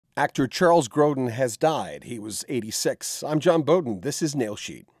Actor Charles Grodin has died. He was 86. I'm John Beaudin. This is Nail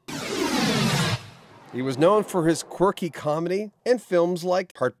Sheet. He was known for his quirky comedy and films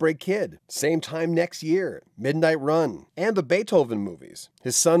like Heartbreak Kid, Same Time Next Year, Midnight Run, and the Beethoven movies.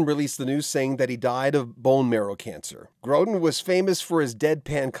 His son released the news saying that he died of bone marrow cancer. Grodin was famous for his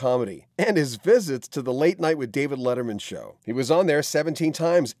deadpan comedy and his visits to the Late Night with David Letterman show. He was on there 17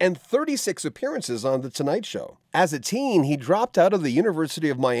 times and 36 appearances on The Tonight Show. As a teen, he dropped out of the University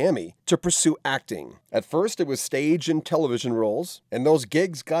of Miami to pursue acting. At first, it was stage and television roles, and those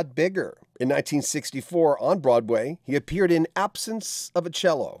gigs got bigger. In 1964, on Broadway, he appeared in Absence of a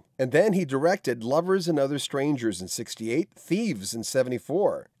Cello. And then he directed Lovers and Other Strangers in 68, Thieves in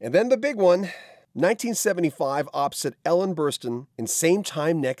 74. And then the big one, 1975, opposite Ellen Burstyn in Same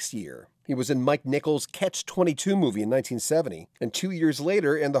Time Next Year. He was in Mike Nichols' Catch-22 movie in 1970, and 2 years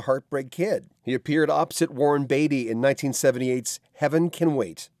later in The Heartbreak Kid. He appeared opposite Warren Beatty in 1978's Heaven Can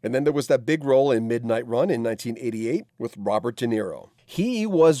Wait. And then there was that big role in Midnight Run in 1988 with Robert De Niro. He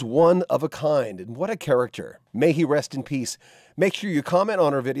was one of a kind, and what a character. May he rest in peace. Make sure you comment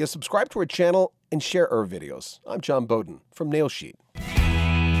on our video, subscribe to our channel, and share our videos. I'm John Beaudin from Nail Sheet.